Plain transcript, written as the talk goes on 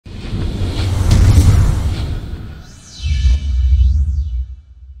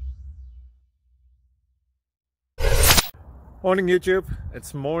Morning YouTube,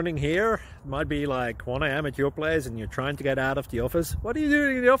 it's morning here. It might be like 1 a.m. at your place and you're trying to get out of the office. What are you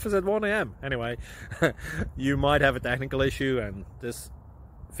doing in the office at 1 a.m? Anyway, you might have a technical issue and this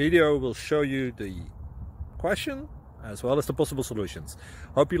video will show you the question as well as the possible solutions.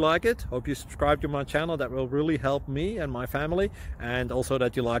 Hope you like it, hope you subscribe to my channel. That will really help me and my family, and also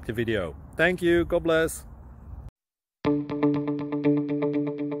that you like the video. Thank you, God bless.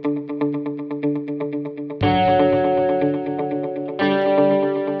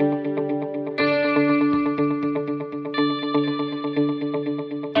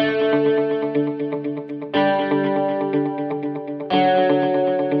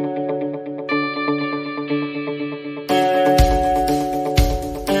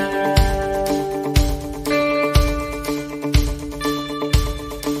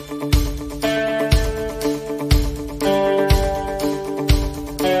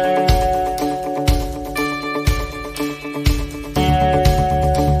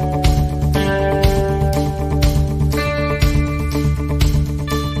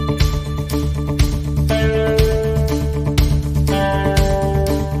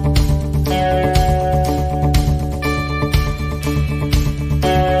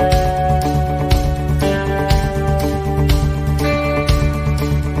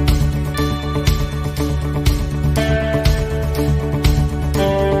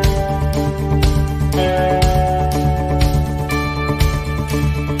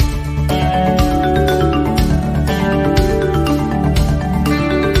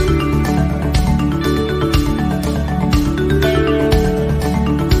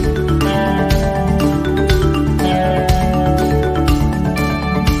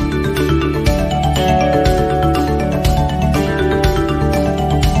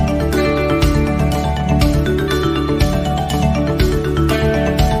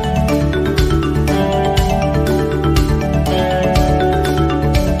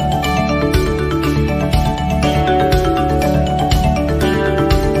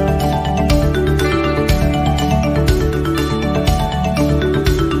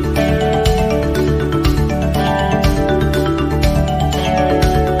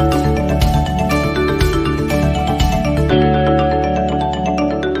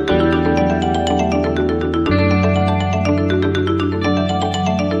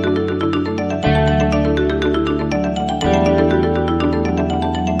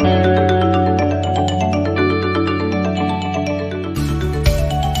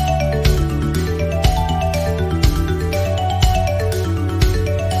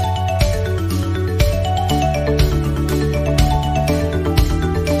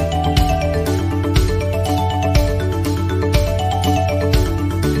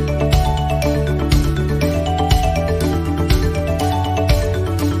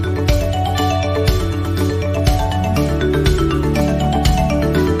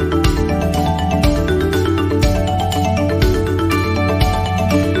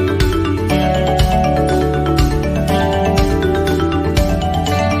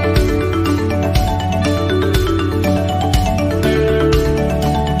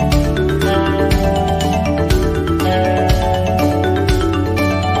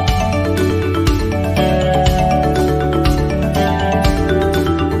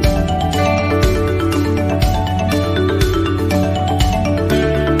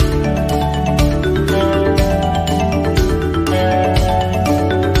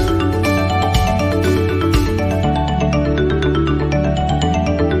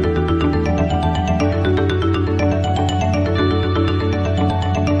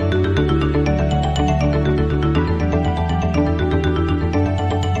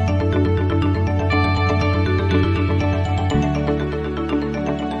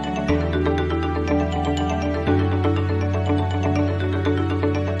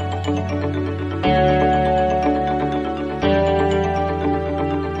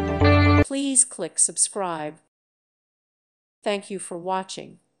 Please click subscribe. Thank you for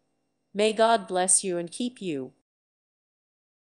watching. May God bless you and keep you.